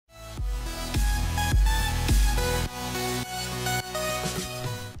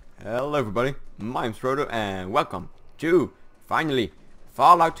Hello everybody, my name's Proto and welcome to, finally,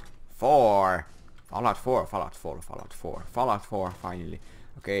 Fallout 4. Fallout 4, finally.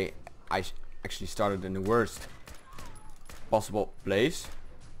 Okay, I actually started in the worst possible place.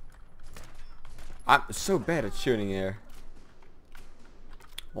 I'm so bad at shooting here.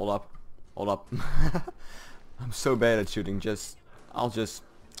 Hold up. I'm so bad at shooting,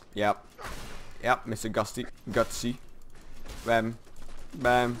 yep, Mr. Gutsy. Bam.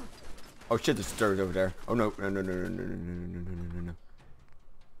 Bam. Oh shit, there's a turret over there. Oh no. No.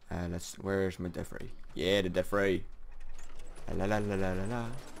 Where's my death ray? Yeah, the death ray. La.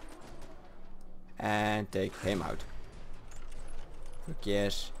 And take him out. Fuck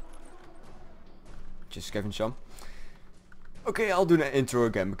yes. Just Kevin some. Okay, I'll do the intro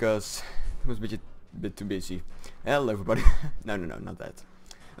again because it was a bit too busy. Hello everybody. No, not that.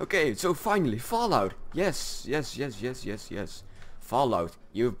 Okay, so finally, Fallout. Yes. Fallout.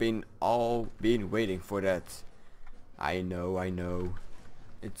 You've all been waiting for that. I know.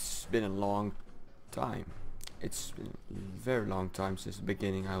 It's been a long time. It's been a very long time since the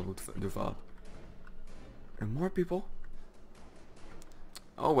beginning I would do Fallout. And more people?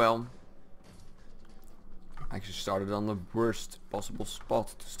 Oh well. I actually started on the worst possible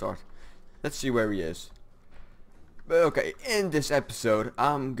spot to start. Let's see where he is. But okay, in this episode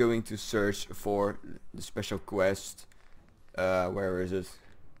I'm going to search for the special quest. Where is it?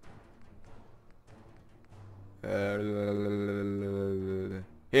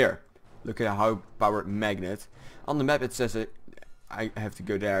 Here. Look at a high powered magnet. On the map it says I have to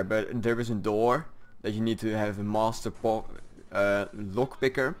go there, but there is a door that you need to have a master lock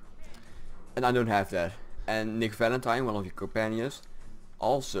picker, and I don't have that. And Nick Valentine, one of your companions,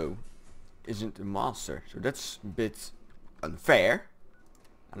 also isn't a master, so that's a bit unfair.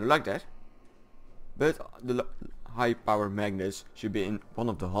 I don't like that. But the high power magnets should be in one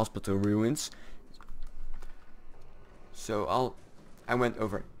of the hospital ruins. So I went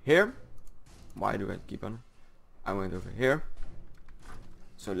over here. Why do I keep on? I went over here.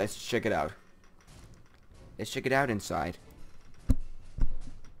 So let's check it out. Let's check it out inside.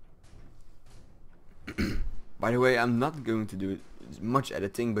 By the way, I'm not going to do much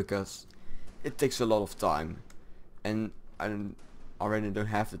editing because it takes a lot of time, and I already don't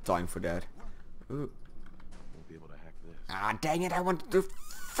have the time for that. Ooh. Won't be able to hack this. Ah, dang it! I want to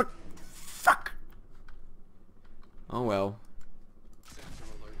fuck. Oh well.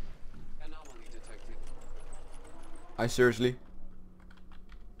 I seriously.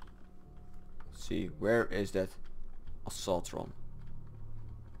 Let's see, where is that assaultron?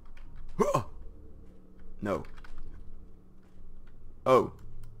 No. Oh.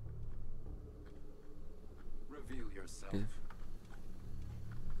 Reveal yourself.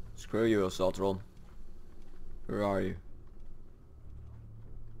 Screw you, assaultron. Where are you?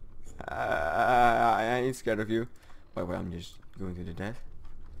 I ain't scared of you. Wait, I'm just going to the death.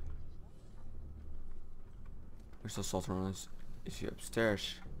 Where's the assaultron? Is he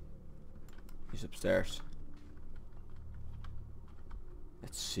upstairs? He's upstairs.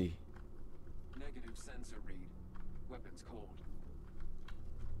 Let's see. Negative sensor read. Weapons cold.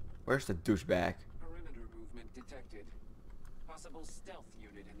 Where's the douchebag? Perimeter movement detected. Possible stealth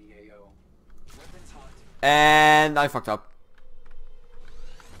unit in the AO. Weapons hot. And I fucked up.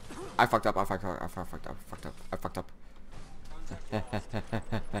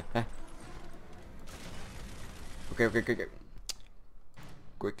 Okay.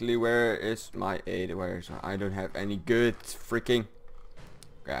 Quickly, where is my aid? I don't have any good freaking.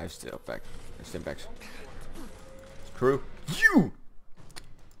 Okay, I still back. Screw you!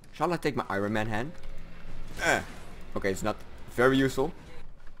 Shall I take my Iron Man hand? Okay, it's not very useful.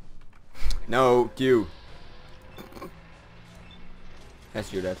 No, Q. Let's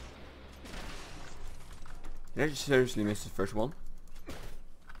do that. Did I just seriously miss the first one?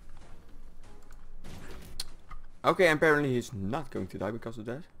 Okay, apparently he's not going to die because of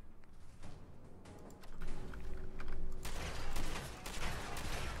that.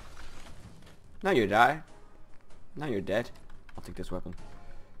 Now you die. Now you're dead. I'll take this weapon.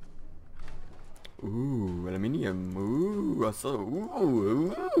 Ooh, aluminium. Ooh, I saw.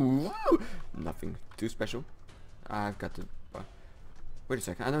 Ooh. Nothing too special. I've got to. Wait a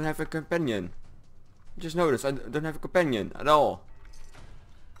second. I don't have a companion. Just noticed I don't have a companion at all.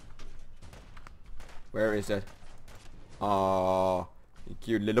 Where is that? Oh, you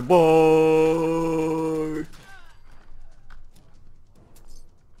cute little boy.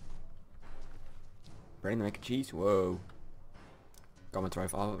 Brain mac and cheese. Whoa. Combat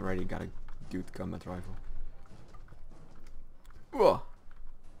rifle. I already got a good combat rifle. Whoa.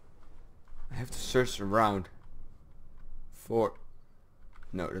 I have to search around for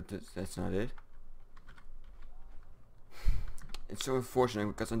No, that's not it. It's so unfortunate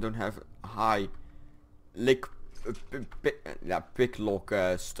because I don't have high lick pick lock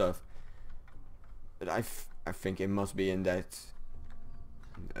stuff. But I think it must be in that.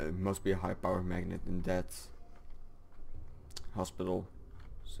 It must be a high power magnet in that hospital.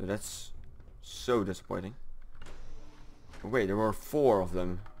 So that's so disappointing. Wait, there were 4 of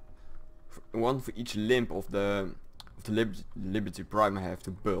them. One for each limb of the Liberty Prime I have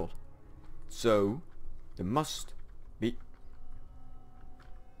to build. So there must be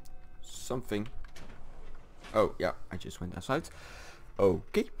something. Oh yeah, I just went outside.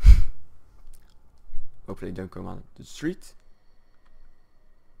 Okay. Hopefully they don't come on the street.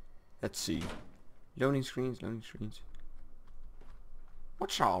 Let's see. Loading screens.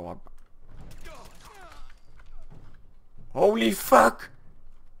 What's all up? Holy fuck!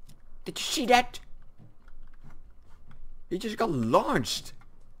 Did you see that? He just got launched.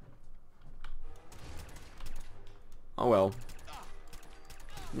 Oh well.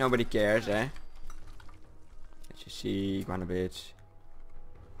 Nobody cares, eh? Let's just see, Iguana bitch.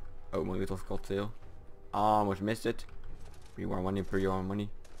 Oh, my little cocktail. Almost missed it. Pre-war money.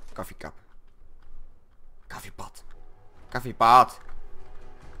 Coffee cup. Coffee pot. Coffee pot.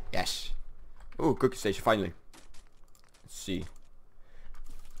 Yes. Ooh, cookie station finally. Let's see.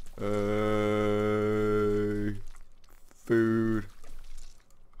 Food.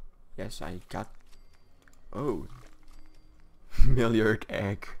 Yes, I got. Oh. Milliard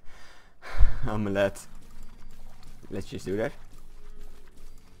egg. Omelette. Let's just do that.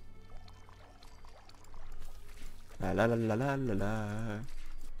 La la la la la la la.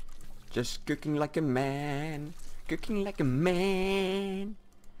 Just cooking like a man. Cooking like a man.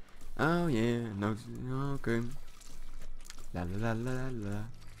 Oh yeah, no, okay. La la la la la.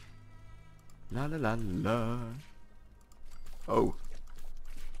 La la la la. Oh.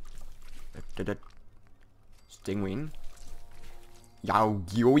 Stingwing. Yow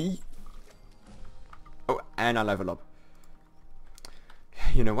yoy. Oh, and I level up.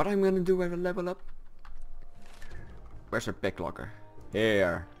 You know what I'm gonna do when I level up? Where's our pick locker?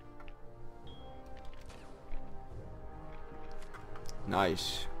 Here.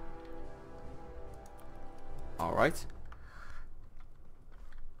 Nice. Alright.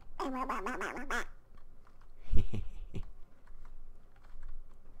 I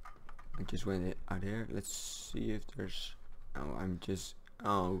just went out here. Let's see if there's. Oh, I'm just.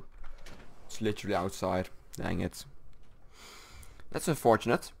 Oh. It's literally outside. Dang it. That's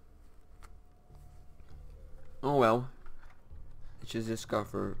unfortunate. Oh well. Let's just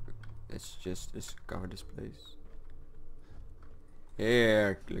discover. Let's just discover this place.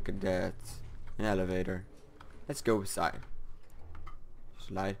 Here, look at that. An elevator. Let's go inside.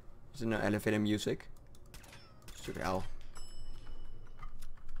 Slide. Is there no elevator music? Stupid L.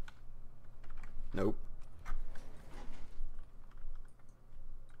 Nope.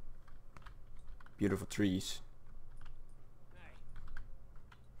 Beautiful trees.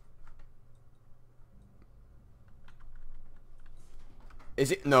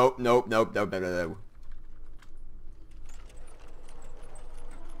 Is it? No, nope, nope, nope, nope, no.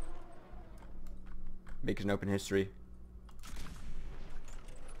 Make an open history.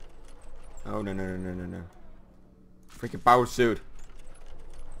 Oh no no no no no no. Freaking power suit.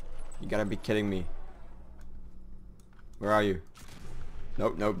 You gotta be kidding me. Where are you?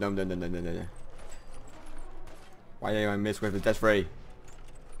 Nope, nope, no, no, no, no, no, no. Why did I miss with the death ray?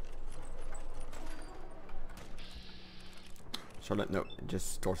 Charlotte, no,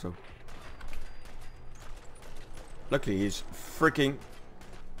 just torso. Luckily he's freaking.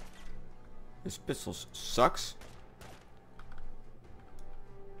 His pistols sucks.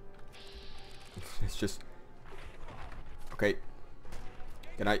 It's just. Okay.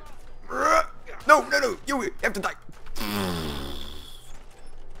 Can I? No, no, no! You have to die.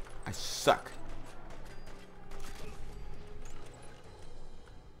 I suck.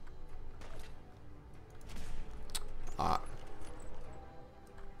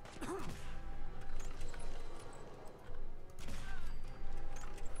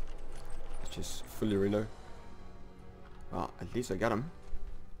 Just fully reload. Well, at least I got him.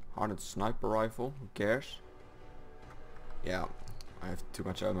 Hardened sniper rifle. Who cares? Yeah, I have too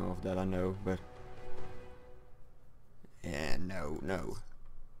much ammo of that, I know, but yeah, no, no.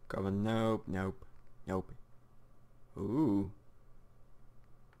 Come on, nope, nope, nope. Ooh,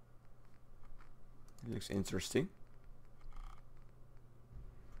 it looks interesting.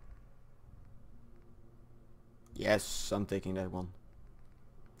 Yes, I'm taking that one.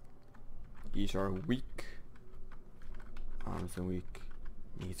 These are weak. Arms are weak.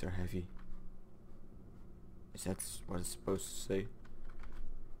 Knees are heavy. Is that what it's supposed to say?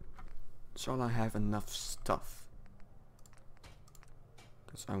 Shall I have enough stuff?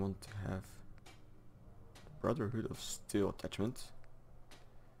 Because I want to have the Brotherhood of Steel attachment.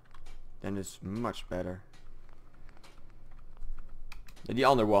 Then it's much better than the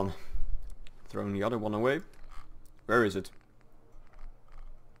other one. Throwing the other one away. Where is it?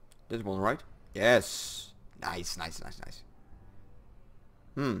 This one, right? Yes. Nice, nice, nice, nice.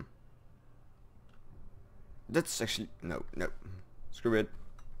 That's actually... No, no. Screw it.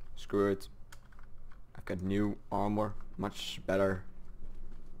 Screw it. I've got new armor. Much better.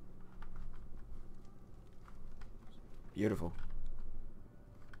 Beautiful.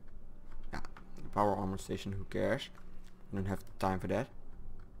 Yeah. Power armor station, who cares? I don't have time for that.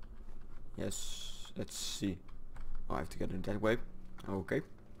 Yes. Let's see. Oh, I have to get it that way. Okay.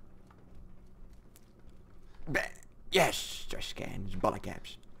 Yes! Just scans. Bottle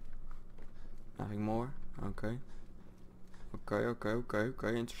caps. Nothing more. Okay.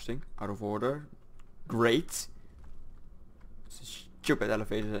 Okay. Interesting. Out of order. Great. It's a stupid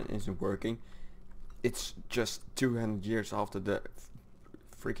elevator that isn't working. It's just 200 years after the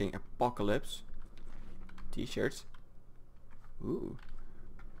freaking apocalypse. T-shirts. Ooh.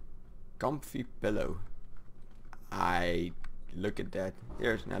 Comfy pillow. Look at that.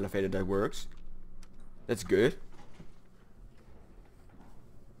 There's an elevator that works. That's good.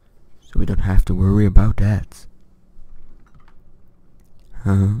 So we don't have to worry about that.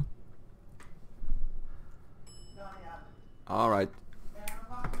 Huh? Alright.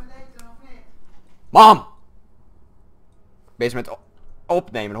 Mom! Bezig met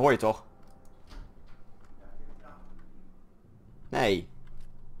opnemen, dat hoor je toch? Nee.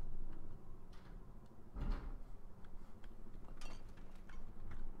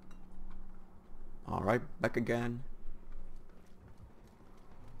 Alright, back again.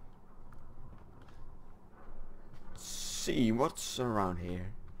 Let's see what's around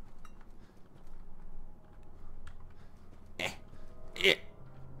here.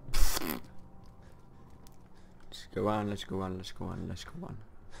 Let's go on.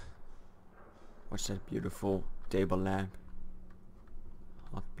 What's that beautiful table lamp?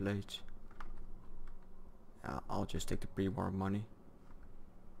 Hot plates. I'll just take the pre-war money.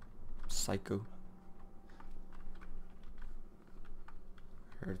 Psycho.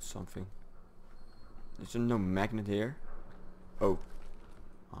 Heard something. Is there no magnet here? Oh.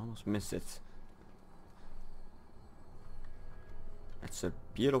 I almost missed it. That's a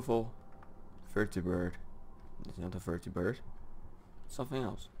beautiful vertibird. It's not a vertibird. Something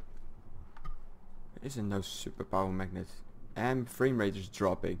else. There isn't no superpower magnet. And frame rate is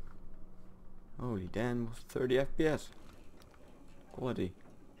dropping. Holy damn, 30 FPS. Quality.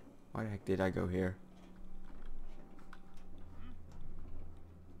 Why the heck did I go here?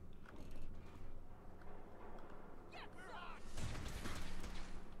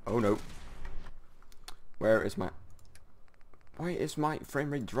 Oh no. Where is my... Why is my frame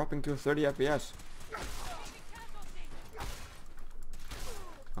rate dropping to 30 FPS?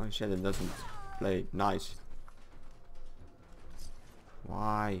 Oh shit, it doesn't play nice.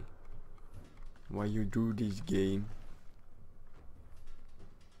 Why? Why you do this game?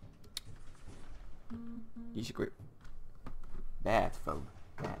 Easy quick. Bad phone.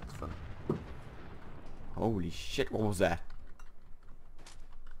 Holy shit, what was that?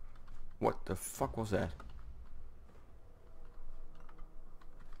 What the fuck was that?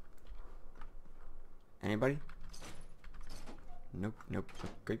 Anybody? Nope.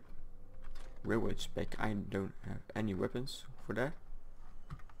 Okay. Railway spec. I don't have any weapons for that.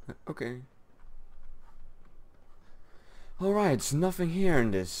 Okay. Alright, it's nothing here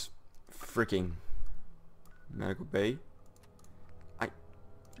in this freaking medical bay. I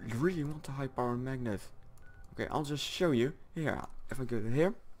really want a high power magnet. Okay, I'll just show you. Here, if I go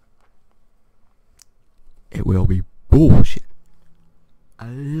here. It will be bullshit. A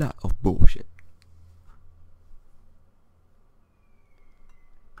lot of bullshit.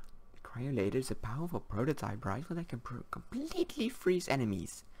 Cryolator is a powerful prototype rifle that can completely freeze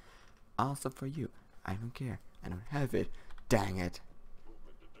enemies. Awesome for you. I don't care. I don't have it. Dang it.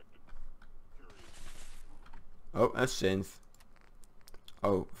 Oh, a synth.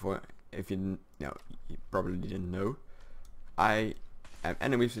 Oh, for if you no, you probably didn't know. I am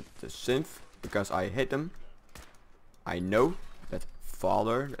enemies with the synth because I hate them. I know that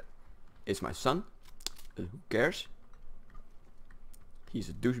father is my son. Who cares? He's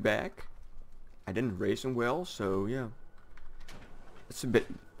a douchebag. I didn't raise him well, so yeah.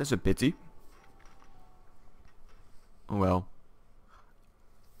 That's a pity. Oh well.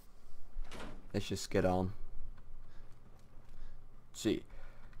 Let's just get on. See.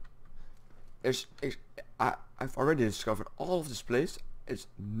 I've already discovered all of this place. There's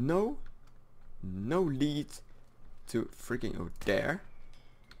no no lead to freaking oh there.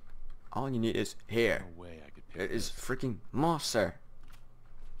 All you need is here. No way I could pick It is this. freaking master.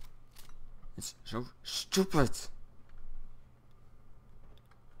 It's so stupid.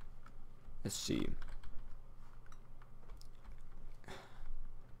 Let's see.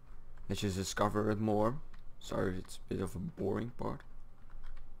 Let's just discover it more. Sorry if it's a bit of a boring part.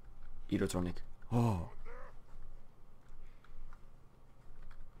 Electronic. Oh.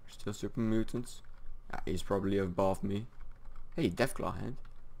 Still super mutants. He's probably above me. Hey, Deathclaw hand.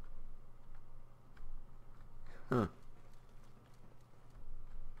 Huh.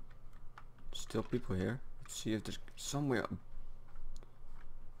 Still people here. Let's see if there's somewhere.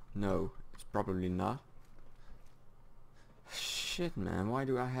 No, it's probably not. Shit, man. Why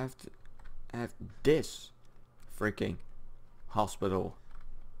do I have to have this freaking hospital?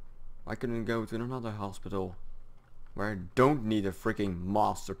 Why couldn't I go to another hospital where I don't need a freaking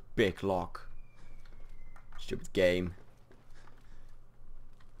master picklock? Stupid game.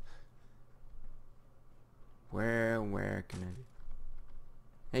 Where can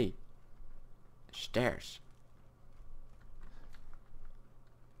I? Hey, stairs.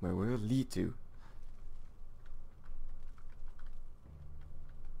 Where will it lead to?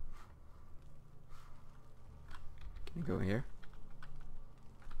 Can I go here?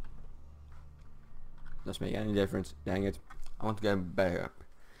 Doesn't make any difference. Dang it. I want to get back up.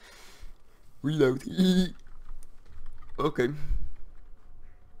 Reload. Okay.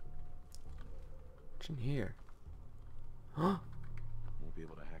 What's in here? Huh? Won't be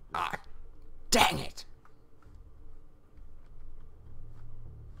able to hack this. Ah, dang it!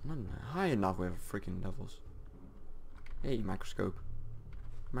 I'm not high enough with freaking levels. Hey, microscope.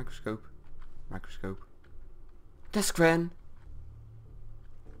 Microscope. Microscope. Desk fan!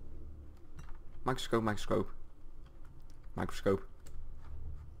 Microscope, microscope. Microscope.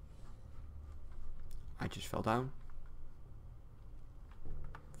 I just fell down.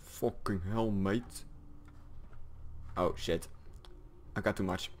 Fucking hell, mate. Oh shit. I got too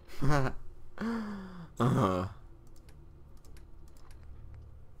much.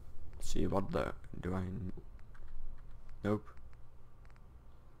 See what the do I nope.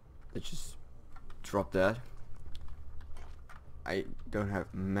 Let's just drop that. I don't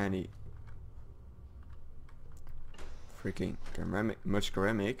have many freaking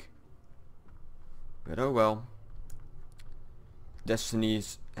ceramic, but oh well. Destiny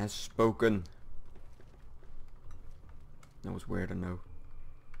has spoken. That was weird, I know.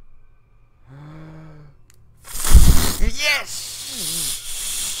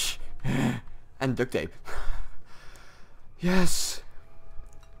 Yes! And duct tape. Yes!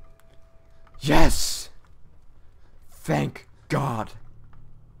 Yes! Thank God.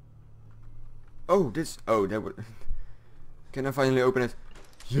 Oh, this. Oh, that would. Can I finally open it?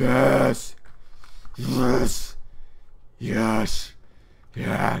 Yes! Yes! Yes!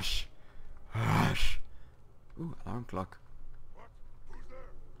 Yes! Yes! Ooh, alarm clock.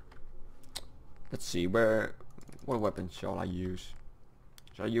 Let's see, what weapon shall I use?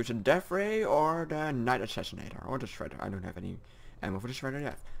 Shall I use a death ray or the night assassinator or the shredder? I don't have any ammo for the shredder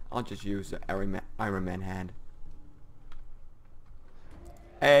yet. I'll just use the Iron Man hand.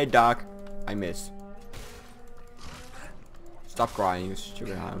 Hey Doc, I missed. Stop crying, you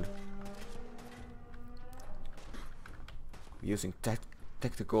stupid hound. Using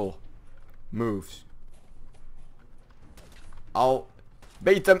tactical moves. I'll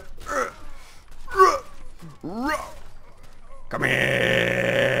bait them. Come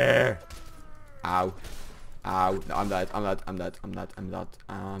here. Ow. Ow. No, I'm dead. I'm dead. I'm dead. I'm dead. I'm dead.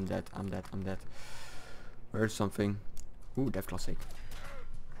 I'm dead. I'm dead. I'm dead. Where's something? Ooh, Death Classic.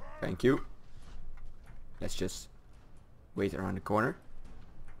 Thank you. Let's just wait around the corner.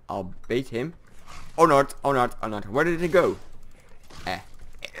 I'll bait him. Oh not. Oh not. Oh not. Where did he go?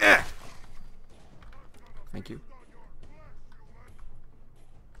 Thank you.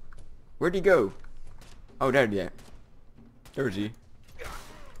 Where'd he go? Oh, there he is. There is he.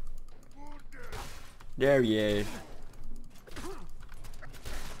 There he is.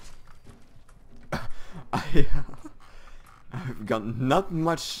 I've got not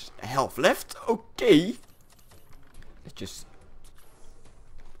much health left. Okay. Let's just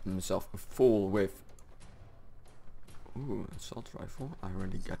put myself full with. Ooh, assault rifle. I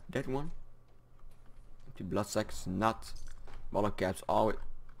already got that one. Empty blood sacks, not. Wallet caps, always.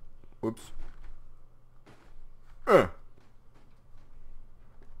 Whoops.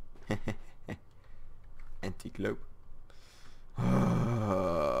 Antique globe.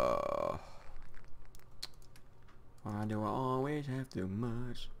 Why do I always have too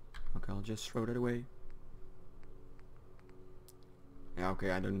much? Okay, I'll just throw that away. Yeah,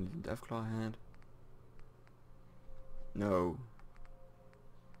 okay, I don't need the Deathclaw hand. No.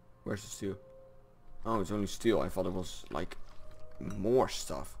 Where's the steel? Oh, it's only steel. I thought it was like more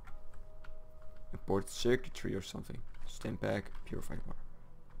stuff. Imported circuitry or something. Stem pack, purified water.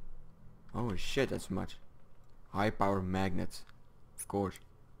 Oh shit, that's much. High power magnet. Of course.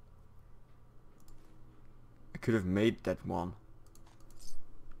 I could have made that one.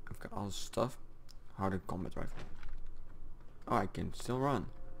 I've got all the stuff. Hardened combat rifle. Oh, I can still run.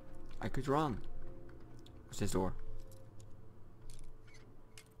 I could run. What's this door?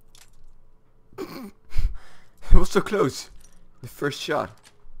 It was so close. The first shot.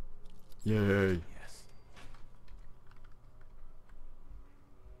 Yay. Yes.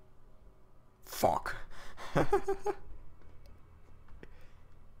 Fuck.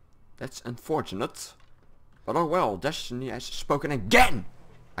 That's unfortunate. But oh well, Destiny has spoken again.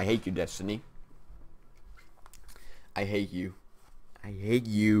 I hate you, Destiny. I hate you. I hate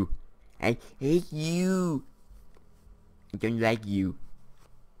you. I hate you. I don't like you.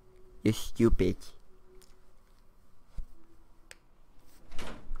 You're stupid.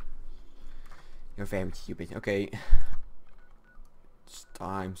 You're very stupid. Okay. It's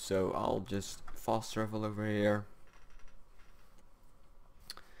time, so I'll just fast travel over here.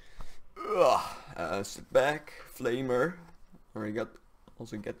 Sit back, flamer. Already got.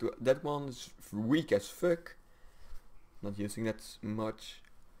 Also get to that one. Is weak as fuck. Not using that much.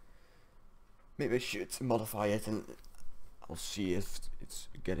 Maybe I should modify it and I'll see if it's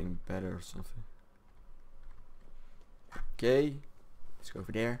getting better or something. Okay, let's go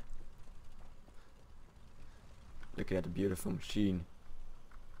over there. Look at the beautiful machine.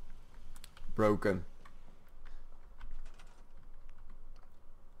 Broken.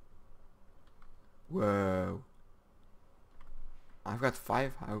 Whoa. I've got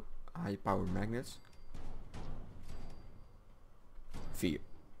 5 high power magnets.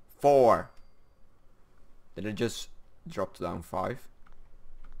 4. Did it just drop down 5?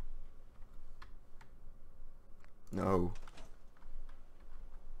 No.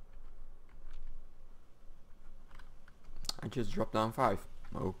 I just dropped down 5.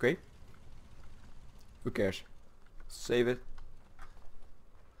 Okay. Who cares? Save it.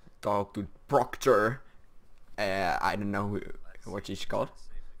 Talk to Proctor. I don't know what she's called.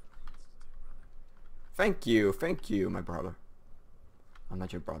 Thank you, my brother. I'm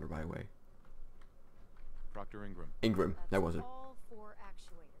not your brother, by the way. Proctor Ingram. Ingram, that was it. All 4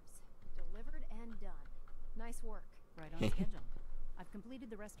 actuators. Delivered and done. Nice work. Right on schedule. I've completed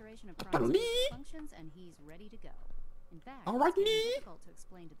the restoration of Prime's functions and he's ready to go. In fact, Alright, it's Lee. difficult to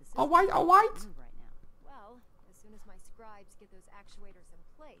explain to the system Alright. how to move right now. Well, as soon as my scribes get those actuators in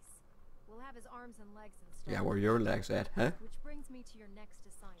place, we'll have his arms and legs installed. Yeah, where are your legs at, huh? Which brings me to your next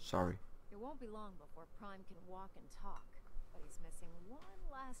assignment. Sorry. It won't be long before Prime can walk and talk, but he's missing one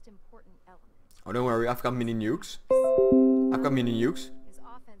last important element. Oh, don't worry, I've got mini nukes. I've got mini nukes. His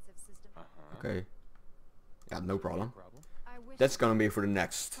offensive system. Okay. Yeah, no problem. I wish That's gonna be for the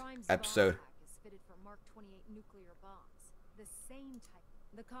next Prime's episode. bomb pack is fitted for Mark 28 nuclear bombs. The same type.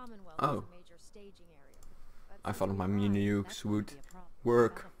 The Commonwealth Oh. is a major staging area. But I thought since my we mini lied, nukes That won't would be a problem.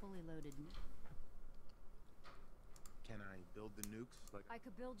 work. Got a fully loaded nuke. Can I build the nukes? Like I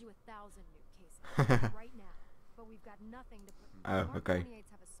could build you 1,000 nuke cases right now, but we've got nothing to put. Oh, Mark okay. 28s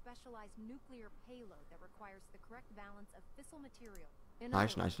have a specialized nuclear payload that requires the correct balance of fissile material. In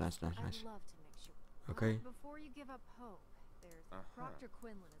Nice, other nice, words, nice, nice, nice. I'd love to make sure. Okay. But before you give up hope, there's Proctor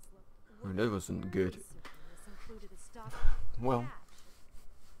Quinlan is looking. Oh, that wasn't good. This included a stock Well, cache.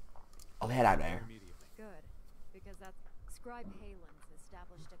 I'll head out there. immediately. Good, because that's Scribe Halen's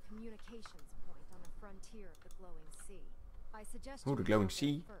established a communications point on the frontier of the glowing sea. I suggest Oh, you the go glowing there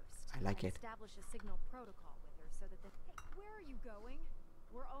sea. first I like and it. establish a signal protocol with her so that the. Hey, where are you going?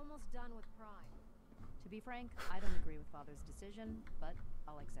 We're almost done with Prime. To be frank, I don't agree with Father's decision, but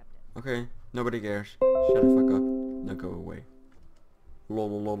I'll accept it. Okay, nobody cares. Shut the fuck up. Now go away. Lol,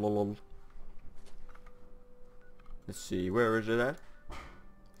 lol, lol, lol. Let's see, where is it at?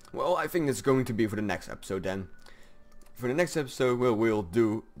 Well, I think it's going to be for the next episode then. For the next episode, we'll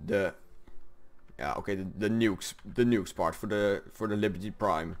do the the nukes part for the Liberty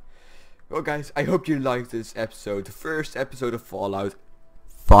Prime. Well, guys, I hope you liked this episode, the first episode of Fallout.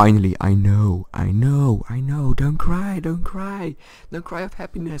 Finally, I know. Don't cry of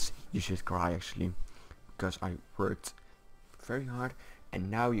happiness. You should cry actually, because I worked very hard,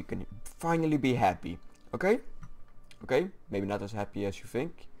 and now you can finally be happy. Okay? Maybe not as happy as you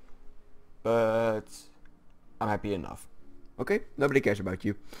think, but I'm happy enough. Okay? Nobody cares about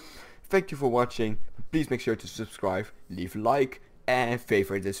you. Thank you for watching. Please make sure to subscribe, leave a like, and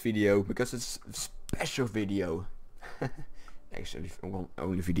favorite this video, because it's a special video. Actually,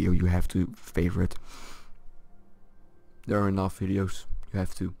 only video you have to favorite. There are enough videos. You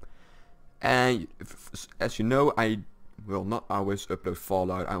have to. And as you know, I will not always upload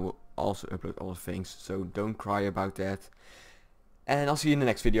Fallout. I will also upload other things. So don't cry about that. And I'll see you in the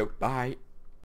next video. Bye.